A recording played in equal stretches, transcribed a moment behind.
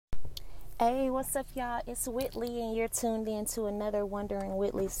Hey, what's up, y'all? It's Whitley, and you're tuned in to another Wondering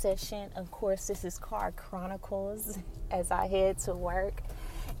Whitley session. Of course, this is Car Chronicles as I head to work.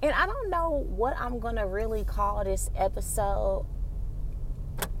 And I don't know what I'm going to really call this episode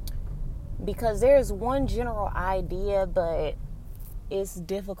because there's one general idea, but it's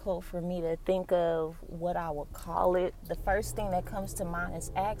difficult for me to think of what I would call it. The first thing that comes to mind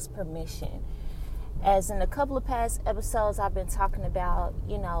is ask permission. As in a couple of past episodes, I've been talking about,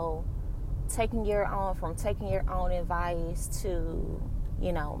 taking your own advice to,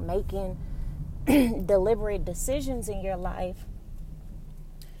 making deliberate decisions in your life.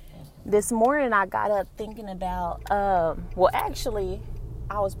 This morning I got up thinking about, I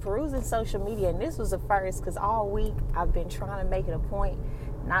was perusing social media, and this was the first because all week I've been trying to make it a point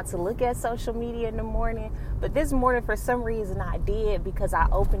not to look at social media in the morning. But this morning, for some reason, I did because I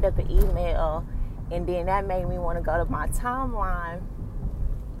opened up an email, and then that made me want to go to my timeline.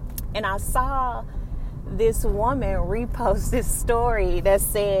 And I saw this woman repost this story that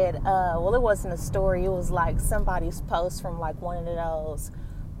said, it wasn't a story. It was like somebody's post from like one of those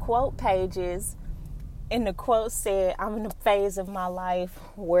quote pages. And the quote said, "I'm in a phase of my life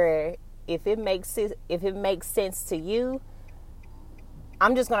where if it makes sense to you,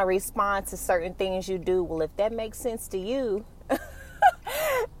 I'm just going to respond to certain things you do. Well, if that makes sense to you."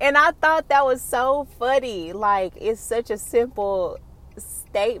 And I thought that was so funny. Like, it's such a simple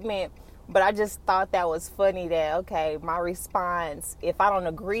statement, but I just thought that was funny that, okay, my response, if I don't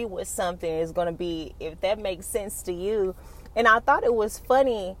agree with something, is going to be, if that makes sense to you. And I thought it was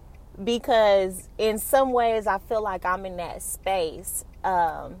funny because in some ways I feel like I'm in that space,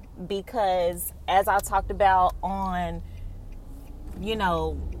 because as I talked about on,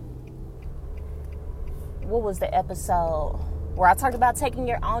 what was the episode where I talked about taking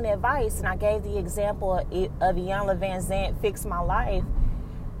your own advice, and I gave the example of Iyanla Vanzant, Fix My Life.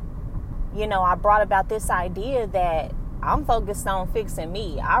 I brought about this idea that I'm focused on fixing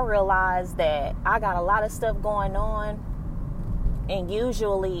me. I realized that I got a lot of stuff going on, and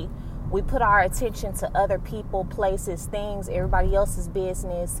usually we put our attention to other people, places, things, everybody else's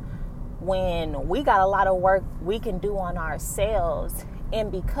business, when we got a lot of work we can do on ourselves.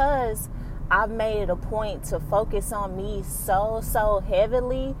 And because I've made it a point to focus on me so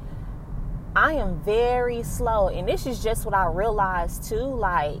heavily, I am very slow. And this is just what I realized too.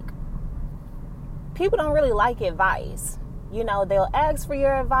 Like, people don't really like advice. They'll ask for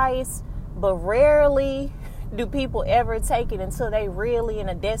your advice, but rarely do people ever take it until they really in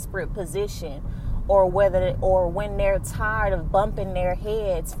a desperate position, or when they're tired of bumping their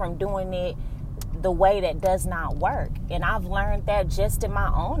heads from doing it the way that does not work. And I've learned that just in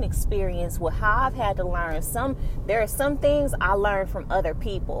my own experience with how I've had to learn. There are some things I learned from other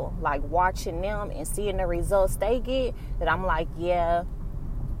people, like watching them and seeing the results they get, that I'm like, yeah,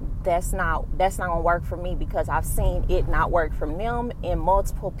 that's not gonna work for me, because I've seen it not work from them and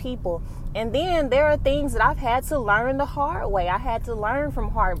multiple people. And then there are things that I've had to learn the hard way. I had to learn from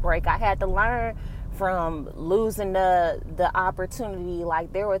heartbreak. I had to learn from losing the opportunity.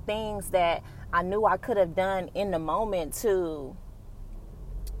 Like, there were things that I knew I could have done in the moment to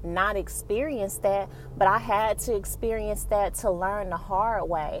not experience that, but I had to experience that to learn the hard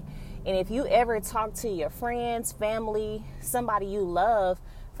way. And if you ever talk to your friends, family, somebody you love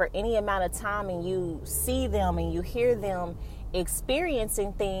for any amount of time, and you see them and you hear them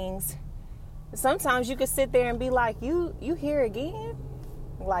experiencing things, sometimes you could sit there and be like, you here again?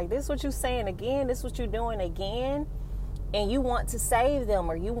 Like, this what you saying again? This what you doing again? And you want to save them,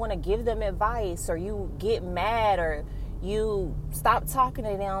 or you want to give them advice, or you get mad, or you stop talking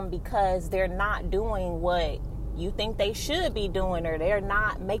to them because they're not doing what you think they should be doing, or they're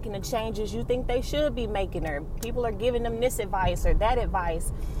not making the changes you think they should be making, or people are giving them this advice or that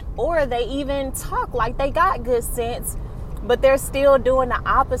advice, or they even talk like they got good sense, but they're still doing the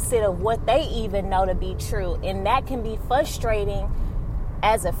opposite of what they even know to be true. And that can be frustrating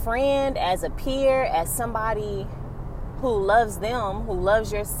as a friend, as a peer, as somebody who loves them, who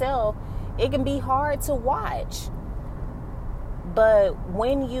loves yourself. It can be hard to watch. But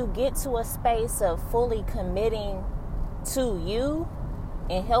when you get to a space of fully committing to you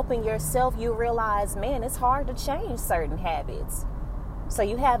and helping yourself, you realize, man, it's hard to change certain habits. So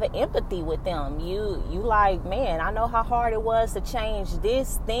you have an empathy with them. You like, man, I know how hard it was to change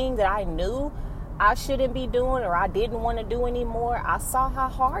this thing that I knew I shouldn't be doing, or I didn't want to do anymore. I saw how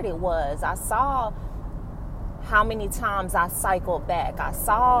hard it was. I saw how many times I cycled back. I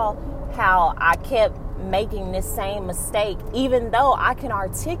saw how I kept making this same mistake, even though I can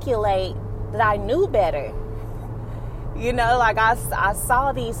articulate that I knew better. Like, I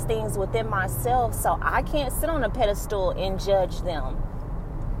saw these things within myself, so I can't sit on a pedestal and judge them.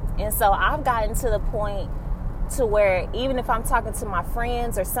 And so I've gotten to the point to where even if I'm talking to my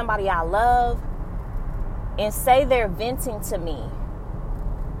friends or somebody I love, and say they're venting to me,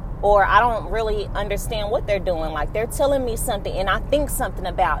 or I don't really understand what they're doing, like they're telling me something and I think something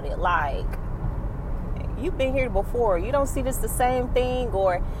about it, like, you've been here before, you don't see this the same thing,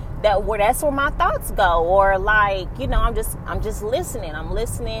 or that's where my thoughts go, or like, I'm just listening. I'm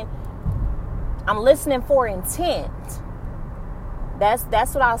listening for intent.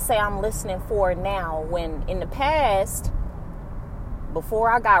 That's what I'll say I'm listening for now. When in the past,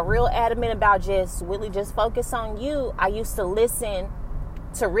 before I got real adamant about just focus on you, I used to listen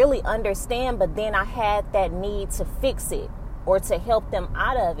to really understand, but then I had that need to fix it or to help them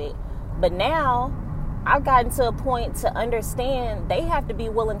out of it. But now I've gotten to a point to understand they have to be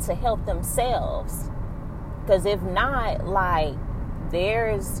willing to help themselves. Because if not, like,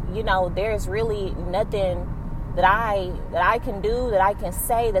 there's really nothing that I can do, that I can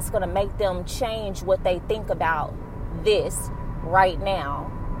say that's going to make them change what they think about this right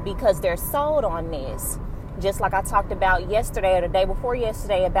now, because they're sold on this. Just like I talked about yesterday or the day before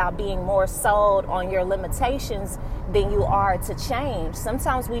yesterday about being more sold on your limitations than you are to change.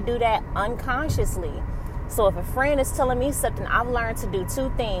 Sometimes we do that unconsciously. So if a friend is telling me something, I've learned to do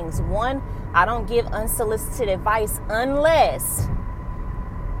two things. One, I don't give unsolicited advice unless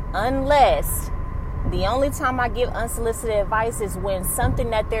the only time I give unsolicited advice is when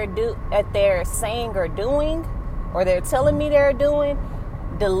something that they're saying or doing, or they're telling me they're doing,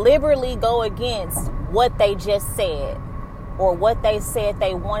 deliberately go against what they just said, or what they said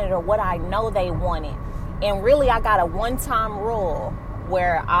they wanted, or what I know they wanted. And really, I got a one-time rule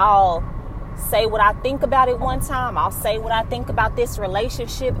where I'll say what I think about it one time. I'll say what I think about this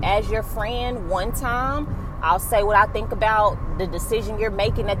relationship as your friend one time. I'll say what I think about the decision you're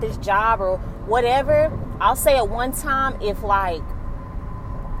making at this job or whatever. I'll say it one time if, like,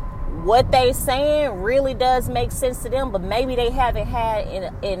 what they saying really does make sense to them, but maybe they haven't had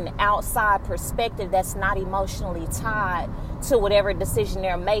an outside perspective that's not emotionally tied to whatever decision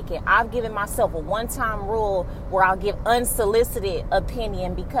they're making. I've given myself a one-time rule where I'll give unsolicited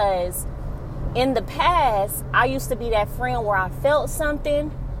opinion, because in the past, I used to be that friend where I felt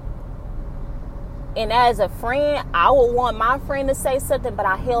something, and as a friend, I would want my friend to say something, but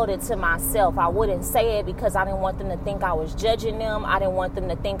I held it to myself. I wouldn't say it because I didn't want them to think I was judging them. I didn't want them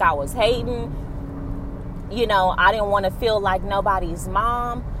to think I was hating. I didn't want to feel like nobody's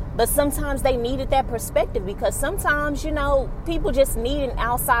mom. But sometimes they needed that perspective, because sometimes, people just need an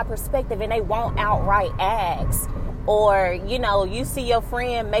outside perspective and they won't outright ask. Or, you see your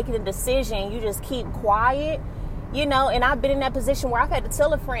friend making a decision, you just keep quiet. And I've been in that position where I've had to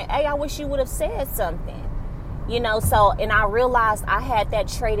tell a friend, hey, I wish you would have said something. And I realized I had that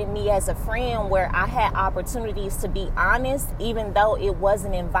trait in me as a friend where I had opportunities to be honest, even though it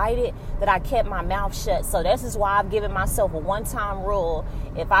wasn't invited, that I kept my mouth shut. So this is why I've given myself a one-time rule.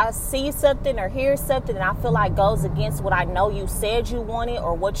 If I see something or hear something and I feel like goes against what I know you said you wanted,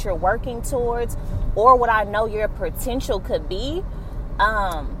 or what you're working towards, or what I know your potential could be,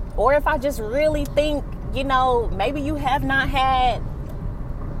 or if I just really think, maybe you have not had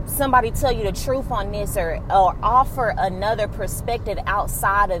somebody tell you the truth on this, or offer another perspective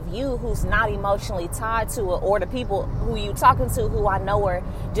outside of you who's not emotionally tied to it, or the people who you talking to who I know are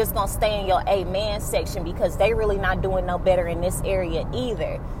just gonna stay in your amen section because they really not doing no better in this area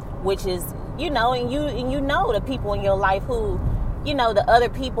either, which is, and you know the people in your life who, the other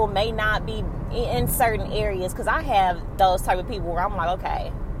people may not be in certain areas, because I have those type of people where I'm like,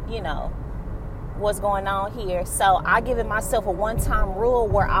 okay, what's going on here. So I given myself a one-time rule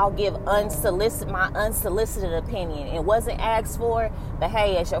where I'll give my unsolicited opinion. It wasn't asked for, but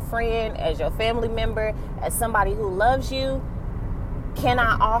hey, as your friend, as your family member, as somebody who loves you, can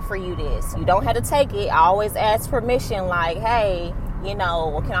I offer you this? You don't have to take it. I always ask permission, like, hey, can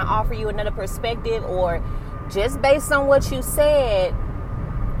I offer you another perspective? Or just based on what you said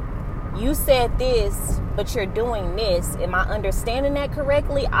this, but you're doing this. Am I understanding that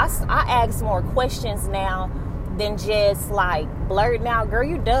correctly? I ask more questions now than just like blurting out, girl,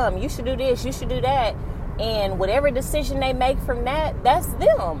 you dumb. You should do this. You should do that. And whatever decision they make from that, that's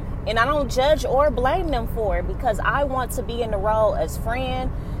them. And I don't judge or blame them for it, because I want to be in the role as friend,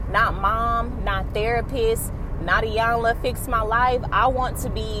 not mom, not therapist, not Iyanla fix my life. I want to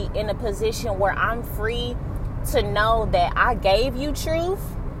be in a position where I'm free to know that I gave you truth.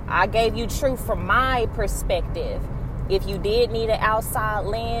 I gave you truth from my perspective. If you did need an outside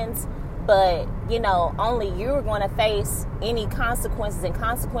lens, but, only you're going to face any consequences, and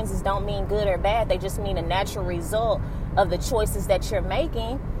consequences don't mean good or bad. They just mean a natural result of the choices that you're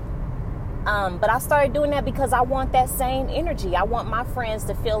making. But I started doing that because I want that same energy. I want my friends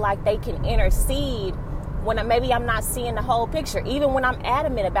to feel like they can intercede when maybe I'm not seeing the whole picture, even when I'm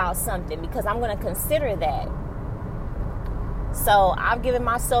adamant about something, because I'm going to consider that. So I've given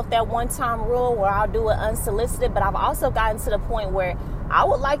myself that one-time rule where I'll do it unsolicited, but I've also gotten to the point where I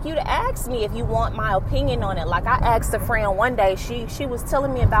would like you to ask me if you want my opinion on it. Like I asked a friend one day, she was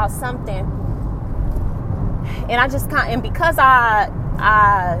telling me about something, and I just and because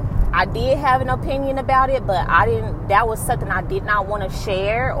I did have an opinion about it, but that was something I did not want to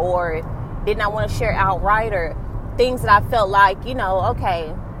share, or did not want to share outright, or things that I felt like,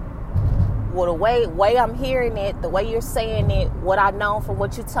 okay, well, the way I'm hearing it, the way you're saying it, what I know from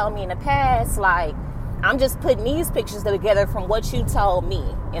what you told me in the past, like, I'm just putting these pictures together from what you told me,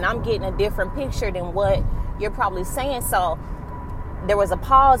 and I'm getting a different picture than what you're probably saying. So there was a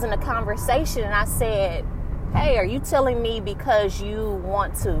pause in the conversation, and I said, hey, are you telling me because you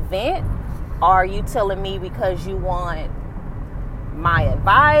want to vent? Or are you telling me because you want my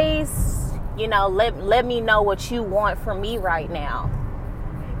advice? Let me know what you want from me right now.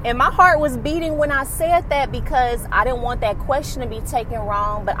 And my heart was beating when I said that, because I didn't want that question to be taken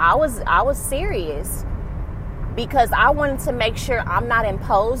wrong, but I was serious, because I wanted to make sure I'm not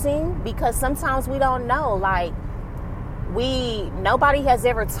imposing, because sometimes we don't know, like, nobody has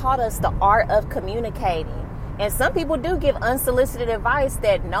ever taught us the art of communicating. And some people do give unsolicited advice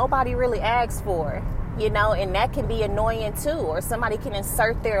that nobody really asks for, and that can be annoying too. Or somebody can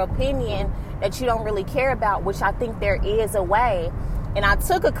insert their opinion that you don't really care about, which I think there is a way. And I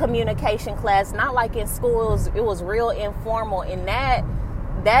took a communication class, not like in schools, it was real informal. And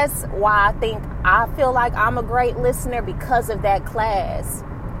that's why I feel like I'm a great listener, because of that class.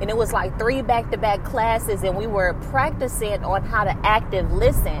 And it was like 3 back-to-back classes, and we were practicing on how to active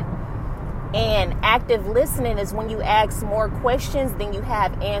listen. And active listening is when you ask more questions than you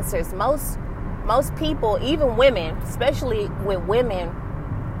have answers. Most people, even women, especially with women,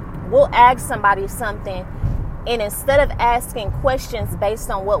 will ask somebody something, and instead of asking questions based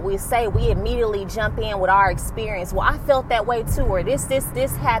on what we say, we immediately jump in with our experience. Well, I felt that way too, or this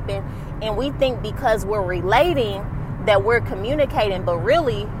happened. And we think because we're relating that we're communicating, but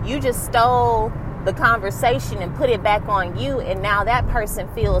really you just stole the conversation and put it back on you, and now that person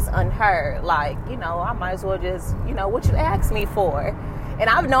feels unheard. Like, I might as well just, what you asked me for. And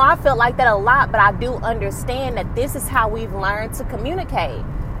I felt like that a lot, but I do understand that this is how we've learned to communicate.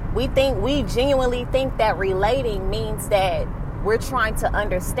 We genuinely think that relating means that we're trying to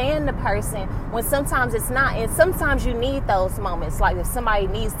understand the person, when sometimes it's not. And sometimes you need those moments, like if somebody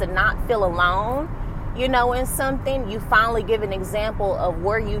needs to not feel alone, in something, you finally give an example of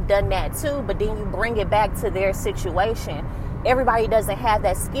where you've done that too, but then you bring it back to their situation. Everybody doesn't have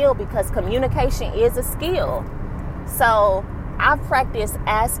that skill, because communication is a skill. So I've practiced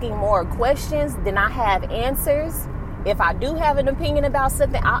asking more questions than I have answers. If I do have an opinion about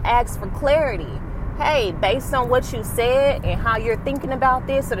something, I'll ask for clarity. Hey, based on what you said and how you're thinking about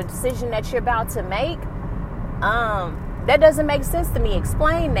this, or the decision that you're about to make, that doesn't make sense to me.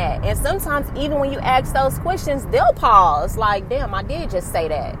 Explain that. And sometimes even when you ask those questions, they'll pause. Like, damn, I did just say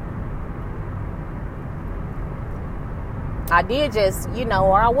that. I did just,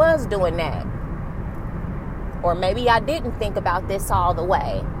 or I was doing that. Or maybe I didn't think about this all the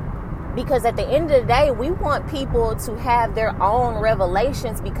way. Because at the end of the day, we want people to have their own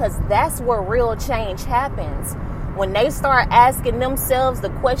revelations, because that's where real change happens. When they start asking themselves the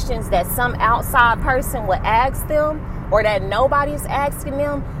questions that some outside person would ask them, or that nobody's asking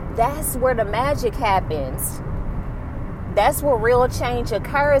them, that's where the magic happens. That's where real change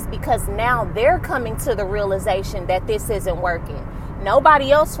occurs, because now they're coming to the realization that this isn't working.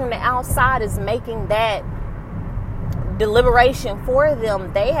 Nobody else from the outside is making that deliberation for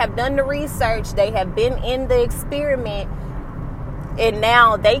them. They have done the research, they have been in the experiment, and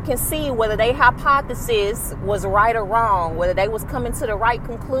now they can see whether their hypothesis was right or wrong, whether they was coming to the right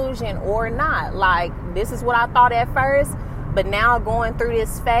conclusion or not. Like, this is what I thought at first, but now going through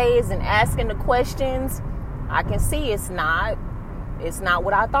this phase and asking the questions, I can see it's not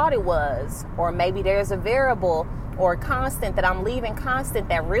what I thought it was. Or maybe there's a variable or a constant that I'm leaving constant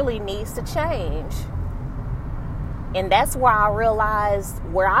that really needs to change. And that's where I realized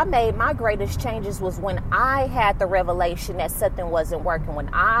where I made my greatest changes was when I had the revelation that something wasn't working. When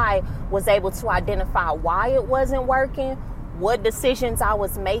I was able to identify why it wasn't working, what decisions I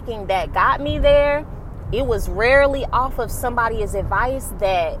was making that got me there. It was rarely off of somebody's advice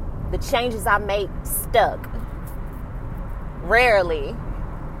that the changes I make stuck. Rarely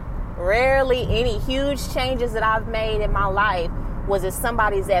any huge changes that I've made in my life was it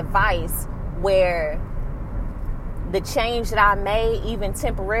somebody's advice where the change that I made, even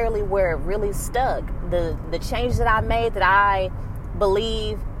temporarily, where it really stuck, the change that I made, that I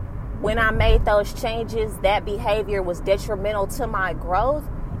believe when I made those changes, that behavior was detrimental to my growth.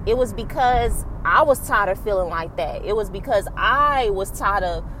 It was because I was tired of feeling like that. It was because I was tired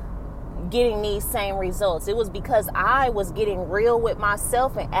of getting these same results. It was because I was getting real with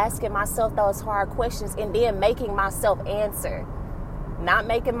myself and asking myself those hard questions and then making myself answer. Not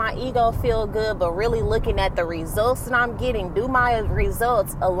making my ego feel good, but really looking at the results that I'm getting. Do my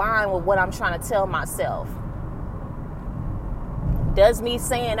results align with what I'm trying to tell myself? Does me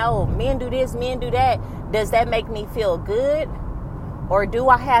saying, oh, men do this, men do that, does that make me feel good? Or do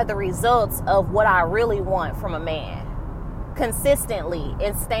I have the results of what I really want from a man consistently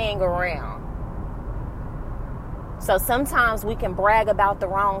and staying around? So sometimes we can brag about the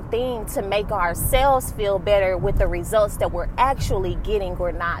wrong thing to make ourselves feel better with the results that we're actually getting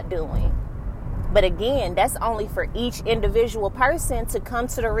or not doing. But again, that's only for each individual person to come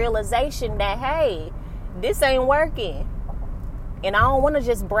to the realization that, hey, this ain't working. And I don't want to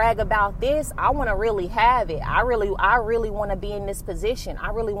just brag about this. I want to really have it. I really want to be in this position. I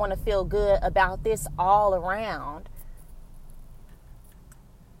really want to feel good about this all around.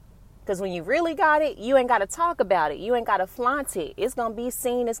 Because when you really got it, you ain't got to talk about it. You ain't got to flaunt it. It's going to be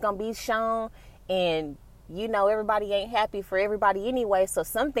seen. It's going to be shown. And, you know, everybody ain't happy for everybody anyway. So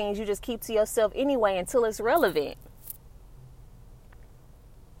some things you just keep to yourself anyway until it's relevant.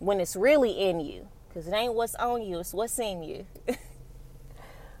 When it's really in you. Because it ain't what's on you. It's what's in you.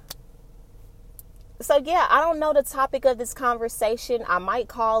 So, yeah, I don't know the topic of this conversation. I might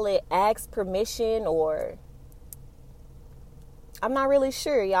call it Ask Permission, or I'm not really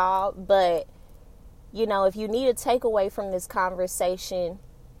sure, y'all. But, you know, if you need a takeaway from this conversation,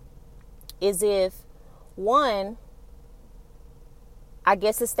 is if, one, I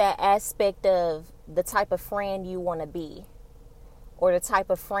guess it's that aspect of the type of friend you want to be, or the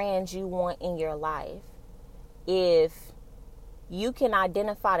type of friends you want in your life. If you can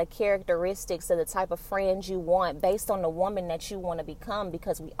identify the characteristics of the type of friends you want based on the woman that you want to become,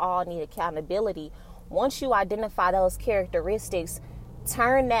 because we all need accountability. Once you identify those characteristics,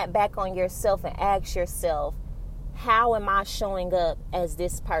 turn that back on yourself and ask yourself, how am I showing up as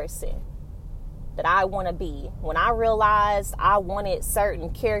this person that I want to be? When I realized I wanted certain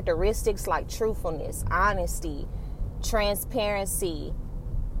characteristics like truthfulness, honesty, transparency,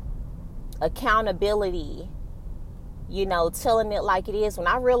 accountability, you know, telling it like it is. When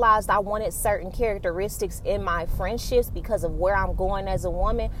I realized I wanted certain characteristics in my friendships because of where I'm going as a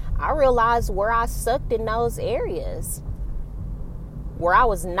woman, I realized where I sucked in those areas. Where I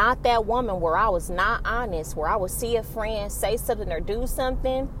was not that woman, where I was not honest, where I would see a friend say something or do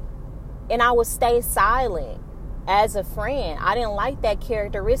something, and I would stay silent as a friend. I didn't like that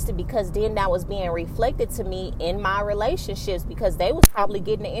characteristic, because then that was being reflected to me in my relationships, because they was probably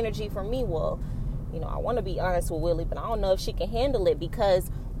getting the energy from me. Well, you know, I want to be honest with Willie, but I don't know if she can handle it,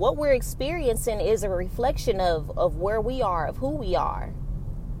 because what we're experiencing is a reflection of where we are, of who we are,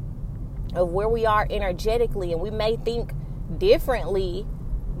 of where we are energetically. And we may think differently,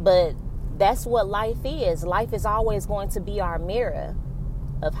 but that's what life is. Life is always going to be our mirror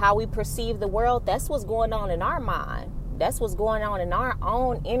of how we perceive the world. That's what's going on in our mind. That's what's going on in our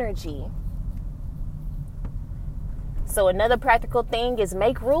own energy. So another practical thing is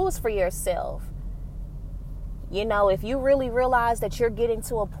make rules for yourself. You know, if you really realize that you're getting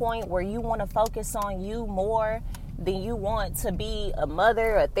to a point where you want to focus on you more than you want to be a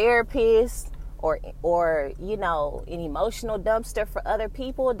mother, a therapist, or you know, an emotional dumpster for other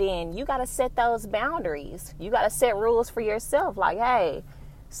people, then you got to set those boundaries. You got to set rules for yourself. Like, hey,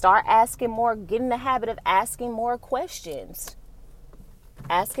 start asking more, get in the habit of asking more questions.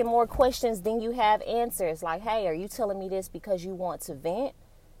 Asking more questions than you have answers. Like, hey, are you telling me this because you want to vent?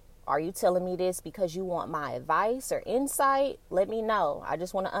 Are you telling me this because you want my advice or insight? Let me know. I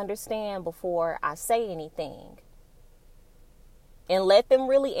just want to understand before I say anything. And let them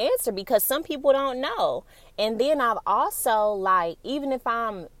really answer, because some people don't know. And then I've also, like, even if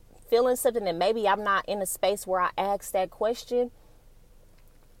I'm feeling something and maybe I'm not in a space where I ask that question,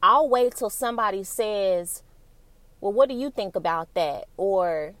 I'll wait till somebody says, well, what do you think about that?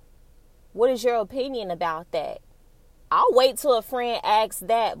 Or what is your opinion about that? I'll wait till a friend asks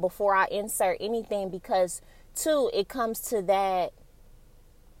that before I insert anything, because, too, it comes to that,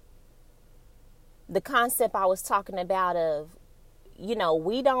 the concept I was talking about of, you know,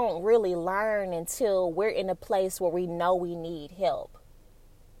 we don't really learn until we're in a place where we know we need help.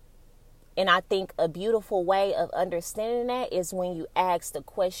 And I think a beautiful way of understanding that is when you ask the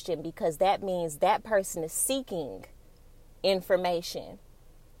question, because that means that person is seeking information.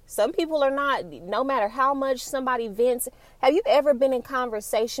 Some people are not, no matter how much somebody vents. Have you ever been in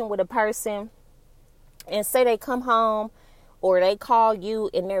conversation with a person and say they come home or they call you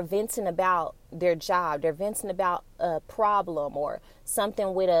and they're venting about their job, they're venting about a problem or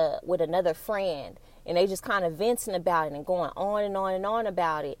something with another friend, and they just kind of venting about it and going on and on and on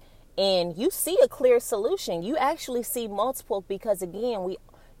about it, and you see a clear solution. You actually see multiple, because again,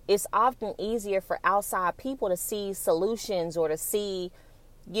 it's often easier for outside people to see solutions or to see,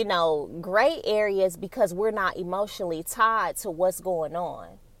 gray areas, because we're not emotionally tied to what's going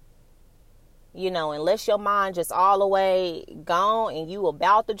on. Unless your mind just all the way gone and you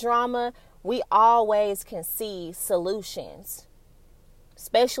about the drama, we always can see solutions,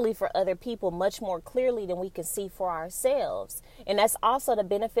 especially for other people, much more clearly than we can see for ourselves. And that's also the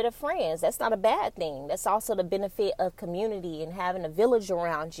benefit of friends. That's not a bad thing. That's also the benefit of community and having a village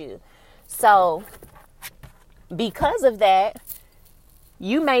around you. So because of that,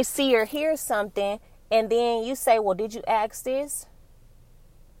 you may see or hear something and then you say, well, did you ask this?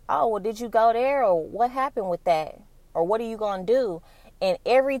 Oh, well, did you go there? Or what happened with that? Or what are you going to do? And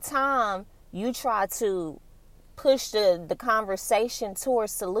every time you try to push the conversation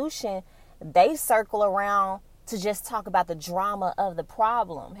towards solution, they circle around to just talk about the drama of the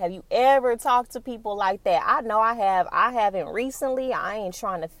problem. Have you ever talked to people like that? I know I have. I haven't recently. I ain't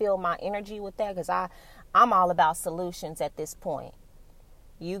trying to fill my energy with that, because I'm all about solutions at this point.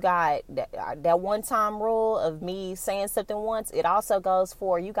 You got that one-time rule of me saying something once. It also goes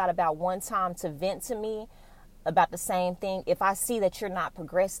for, you got about one time to vent to me about the same thing. If I see that you're not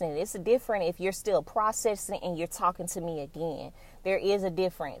progressing, it's different if you're still processing and you're talking to me again. There is a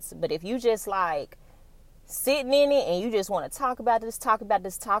difference. But if you just like sitting in it and you just want to talk about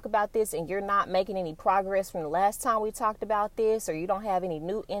this, and you're not making any progress from the last time we talked about this, or you don't have any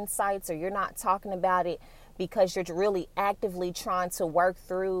new insights, or you're not talking about it because you're really actively trying to work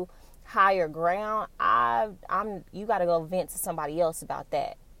through higher ground, you got to go vent to somebody else about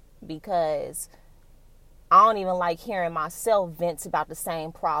that, because I don't even like hearing myself vent about the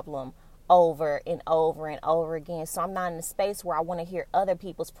same problem over and over and over again. So I'm not in a space where I want to hear other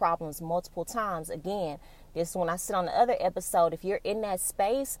people's problems multiple times. Again, this is when I sit on the other episode. If you're in that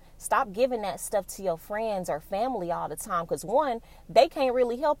space, stop giving that stuff to your friends or family all the time. Because one, they can't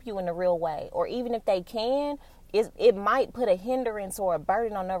really help you in a real way. Or even if they can, it might put a hindrance or a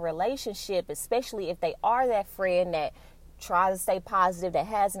burden on their relationship, especially if they are that friend that tries to stay positive, that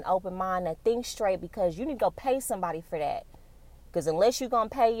has an open mind, that thinks straight, because you need to go pay somebody for that. Because unless you're going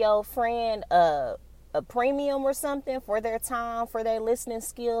to pay your friend a premium or something for their time, for their listening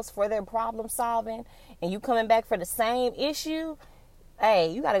skills, for their problem solving, and you coming back for the same issue,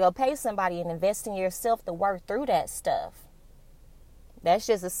 hey, you got to go pay somebody and invest in yourself to work through that stuff. That's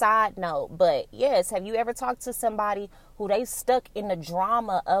just a side note. But yes, have you ever talked to somebody who they stuck in the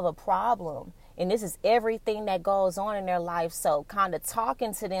drama of a problem? And this is everything that goes on in their life. So kind of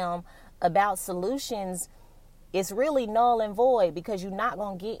talking to them about solutions, it's really null and void, because you're not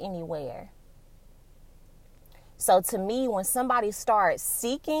going to get anywhere. So to me, when somebody starts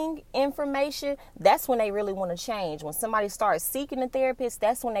seeking information, that's when they really want to change. When somebody starts seeking a therapist,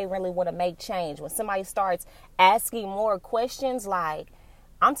 that's when they really want to make change. When somebody starts asking more questions like,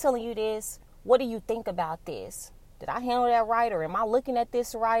 I'm telling you this, what do you think about this? Did I handle that right? Or am I looking at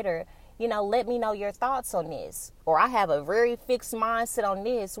this right? Or, let me know your thoughts on this. Or I have a very fixed mindset on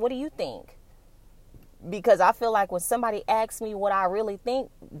this. What do you think? Because I feel like when somebody asks me what I really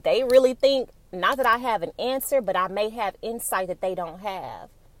think, they really think, not that I have an answer, but I may have insight that they don't have.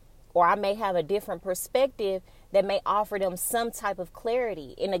 Or I may have a different perspective that may offer them some type of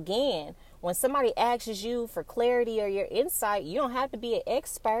clarity. And again, when somebody asks you for clarity or your insight, you don't have to be an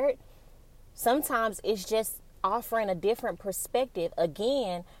expert. Sometimes it's just offering a different perspective,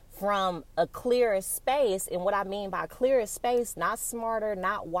 again, from a clearer space. And what I mean by clearer space, not smarter,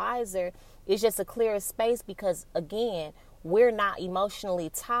 not wiser, it's just a clearer space because, again, we're not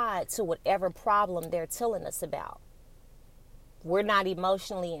emotionally tied to whatever problem they're telling us about. We're not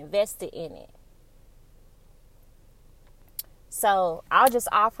emotionally invested in it. So I'll just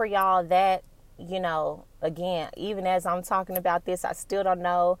offer y'all that, again, even as I'm talking about this, I still don't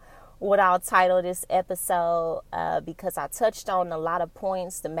know what I'll title this episode because I touched on a lot of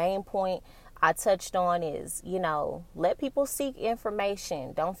points. The main point I touched on is, let people seek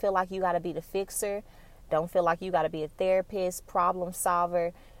information. Don't feel like you got to be the fixer. Don't feel like you got to be a therapist, problem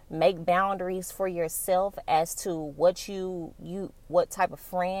solver. Make boundaries for yourself as to what type of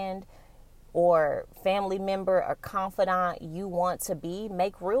friend or family member or confidant you want to be.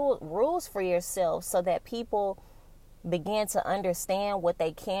 Make rules for yourself so that people begin to understand what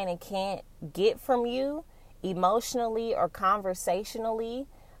they can and can't get from you emotionally or conversationally.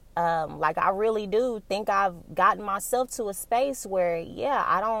 Like, I really do think I've gotten myself to a space where, yeah,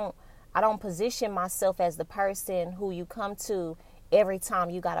 I don't position myself as the person who you come to every time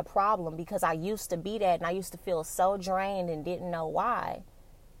you got a problem, because I used to be that, and I used to feel so drained and didn't know why.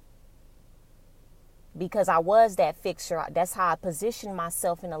 Because I was that fixer. That's how I positioned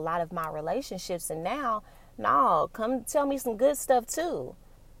myself in a lot of my relationships. And now, no, come tell me some good stuff too.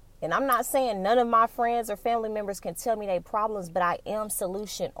 And I'm not saying none of my friends or family members can tell me their problems, but I am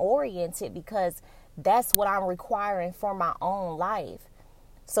solution oriented, because that's what I'm requiring for my own life.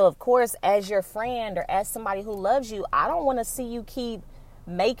 So, of course, as your friend or as somebody who loves you, I don't want to see you keep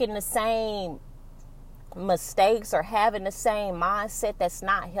making the same mistakes or having the same mindset that's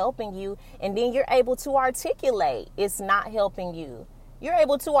not helping you. And then you're able to articulate it's not helping you. You're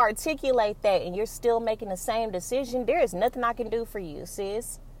able to articulate that, and you're still making the same decision. There is nothing I can do for you,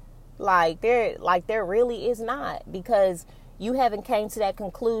 sis. Like there really is not, because you haven't came to that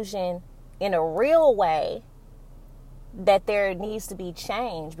conclusion in a real way that there needs to be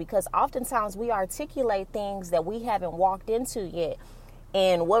change, because oftentimes we articulate things that we haven't walked into yet.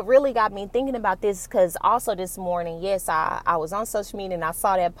 And what really got me thinking about this, because also this morning, yes, I was on social media and I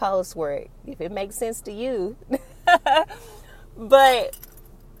saw that post where, if it makes sense to you, but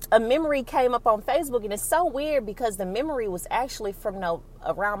a memory came up on Facebook, and it's so weird because the memory was actually from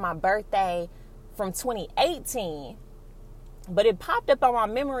around my birthday from 2018. But it popped up on my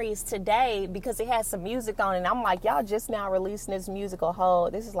memories today because it had some music on it. And I'm like, y'all just now releasing this musical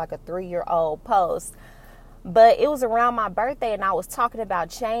hold. This is like a 3-year-old post. But it was around my birthday, and I was talking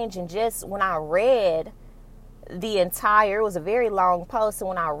about change. And just when I read it was a very long post. And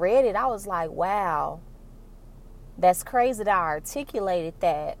when I read it, I was like, wow, that's crazy that I articulated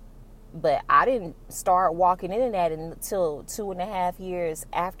that. But I didn't start walking into that until 2.5 years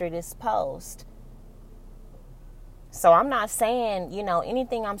after this post. So I'm not saying,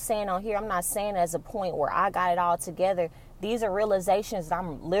 anything I'm saying on here, I'm not saying as a point where I got it all together. These are realizations that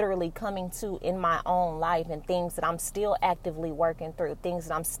I'm literally coming to in my own life, and things that I'm still actively working through, things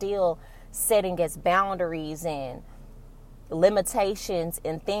that I'm still setting as boundaries and limitations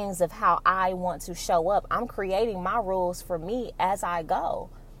and things of how I want to show up. I'm creating my rules for me as I go.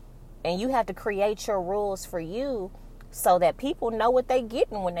 And you have to create your rules for you, so that people know what they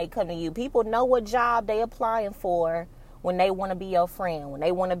getting when they come to you. People know what job they applying for when they want to be your friend, when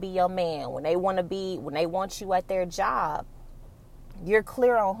they want to be your man, when they want you at their job. You're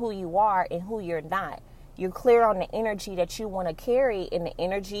clear on who you are and who you're not. You're clear on the energy that you want to carry and the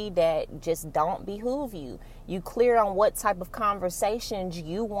energy that just don't behoove you. You clear on what type of conversations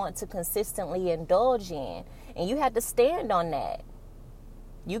you want to consistently indulge in. And you have to stand on that.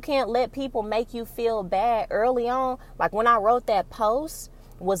 You can't let people make you feel bad early on. Like when I wrote that post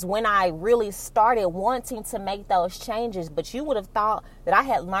was when I really started wanting to make those changes. But you would have thought that I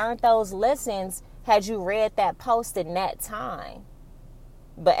had learned those lessons had you read that post in that time.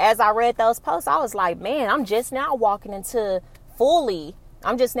 But as I read those posts, I was like, man, I'm just now walking into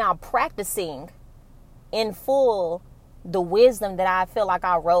I'm just now practicing in full the wisdom that I feel like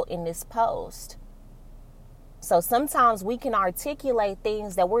I wrote in this post. So sometimes we can articulate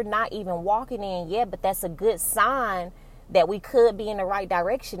things that we're not even walking in yet, but that's a good sign that we could be in the right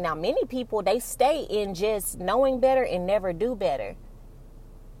direction. Now, many people, they stay in just knowing better and never do better.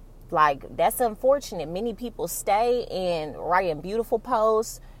 Like, that's unfortunate. Many people stay in writing beautiful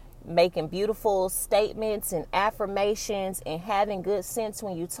posts, making beautiful statements and affirmations, and having good sense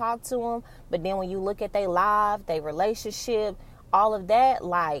when you talk to them. But then when you look at their life, their relationship, all of that,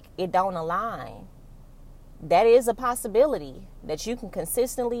 like, it don't align. That is a possibility, that you can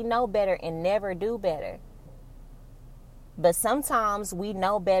consistently know better and never do better. But sometimes we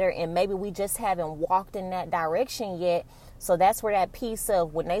know better, and maybe we just haven't walked in that direction yet. So that's where that piece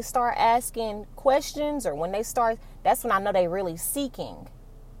of when they start asking questions, or that's when I know they're really seeking.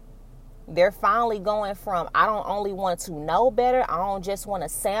 They're finally going from, I don't only want to know better, I don't just want to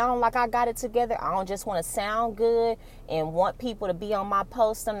sound like I got it together, I don't just want to sound good and want people to be on my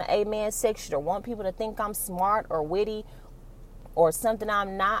post on the amen section, or want people to think I'm smart or witty or something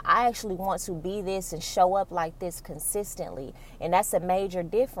I'm not. I actually want to be this and show up like this consistently. And that's a major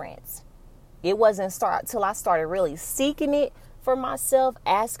difference. It wasn't till I started really seeking it for myself,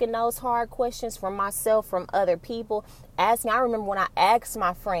 asking those hard questions for myself, from other people. I remember when I asked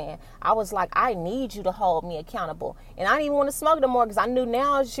my friend, I was like, I need you to hold me accountable. And I didn't even want to smoke no more, because I knew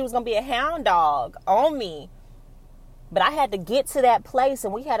now she was going to be a hound dog on me. But I had to get to that place,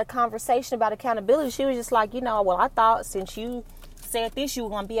 and we had a conversation about accountability. She was just like, well, I thought since you said this, you were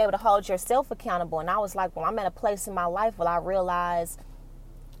going to be able to hold yourself accountable. And I was like, well, I'm at a place in my life where I realize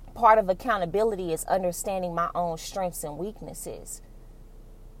part of accountability is understanding my own strengths and weaknesses.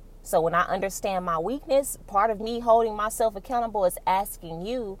 So when I understand my weakness, part of me holding myself accountable is asking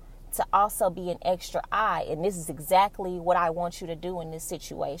you to also be an extra eye. And this is exactly what I want you to do in this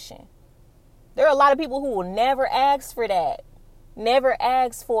situation. There are a lot of people who will never ask for that. Never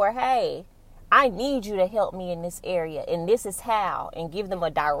ask for, hey, I need you to help me in this area, and this is how, and give them a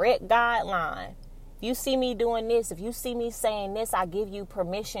direct guideline. If you see me doing this, if you see me saying this, I give you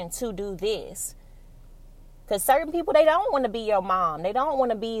permission to do this. Because certain people, they don't want to be your mom. They don't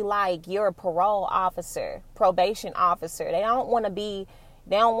want to be like your parole officer, probation officer. They don't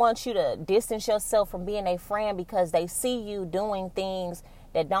want you to distance yourself from being a friend because they see you doing things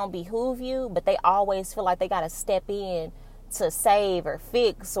that don't behoove you, but they always feel like they got to step in to save or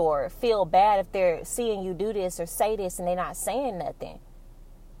fix or feel bad if they're seeing you do this or say this and they're not saying nothing.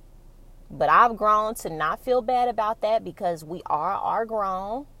 But I've grown to not feel bad about that because we are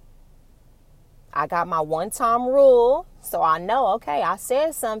grown. I got my one-time rule, so I know, okay, I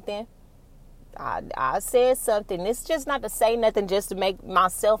said something. I said something. It's just not to say nothing just to make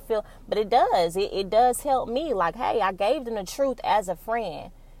myself feel, but it does. It does help me. Like, hey, I gave them the truth as a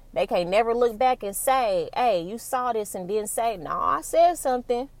friend. They can't never look back and say, hey, you saw this and didn't say, no, I said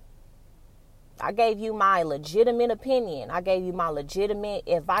something. I gave you my legitimate opinion. I gave you my legitimate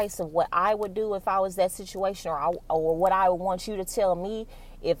advice of what I would do if I was that situation, or what I would want you to tell me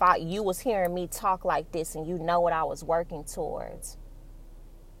if you was hearing me talk like this and you know what I was working towards.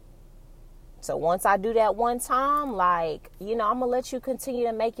 So once I do that one time, I'm going to let you continue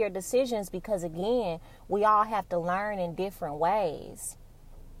to make your decisions because, again, we all have to learn in different ways.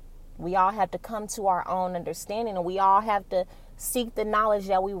 We all have to come to our own understanding, and we all have to seek the knowledge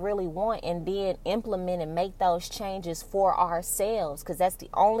that we really want and then implement and make those changes for ourselves, because that's the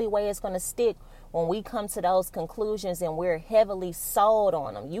only way it's going to stick when we come to those conclusions and we're heavily sold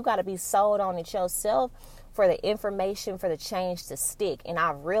on them. You got to be sold on it yourself for the information, for the change to stick. And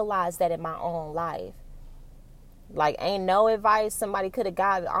I've realized that in my own life. Like, ain't no advice somebody could have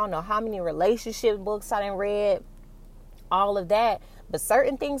got. I don't know how many relationship books I done read, all of that. But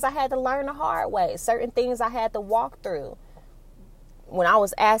certain things I had to learn the hard way. Certain things I had to walk through. When I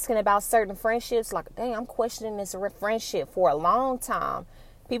was asking about certain friendships, like, dang, I'm questioning this friendship for a long time.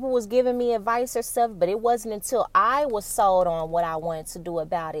 People was giving me advice or stuff, but it wasn't until I was sold on what I wanted to do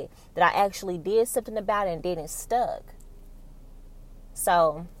about it that I actually did something about it and then it stuck.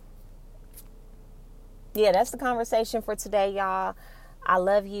 So, yeah, that's the conversation for today, y'all. I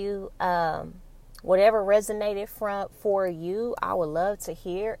love you. Whatever resonated for you, I would love to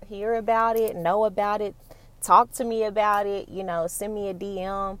hear about it, know about it, talk to me about it, send me a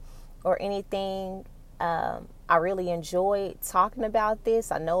DM or anything. I really enjoyed talking about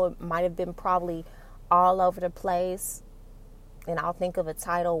this. I know it might have been probably all over the place, and I'll think of a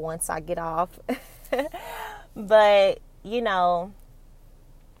title once I get off. But,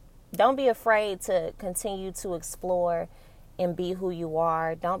 don't be afraid to continue to explore and be who you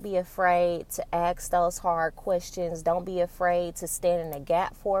are. Don't be afraid to ask those hard questions. Don't be afraid to stand in the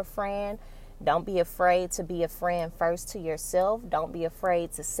gap for a friend. Don't be afraid to be a friend first to yourself. Don't be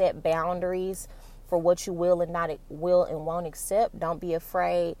afraid to set boundaries for what you will and won't accept. Don't be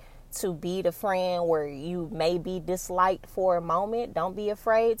afraid to be the friend where you may be disliked for a moment. Don't be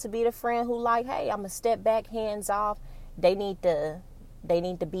afraid to be the friend who hey, I'm gonna step back, hands off. They need to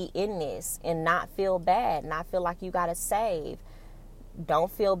be in this and not feel bad, not feel like you gotta save. Don't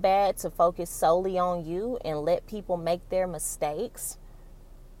feel bad to focus solely on you and let people make their mistakes.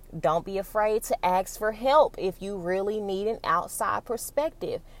 Don't be afraid to ask for help if you really need an outside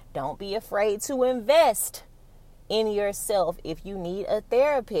perspective. Don't be afraid to invest in yourself if you need a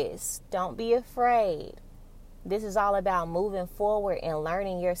therapist. Don't be afraid. This is all about moving forward and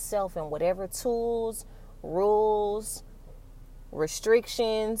learning yourself and whatever tools, rules,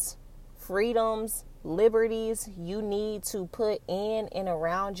 restrictions, freedoms, liberties you need to put in and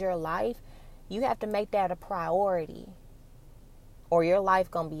around your life. You have to make that a priority, or your life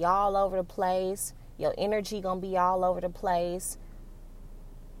gonna be all over the place. Your energy gonna be all over the place.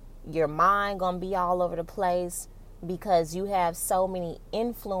 Your mind gonna be all over the place because you have so many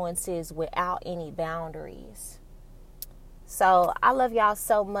influences without any boundaries. So I love y'all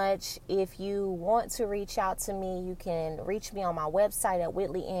so much. If you want to reach out to me, you can reach me on my website at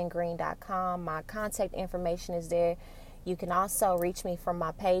whitleyngreen.com. My contact information is there. You can also reach me from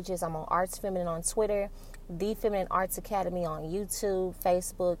my pages. I'm on Arts Feminine on Twitter, The Feminine Arts Academy on YouTube,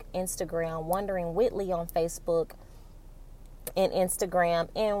 Facebook, Instagram, Wondering Whitley on Facebook and Instagram,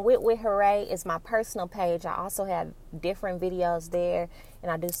 and Whit Hooray is my personal page. I also have different videos there, and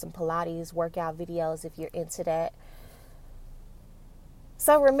I do some Pilates workout videos if you're into that.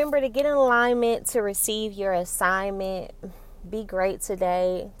 So remember to get in alignment to receive your assignment. Be great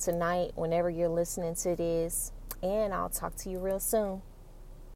today, tonight, whenever you're listening to this. And I'll talk to you real soon.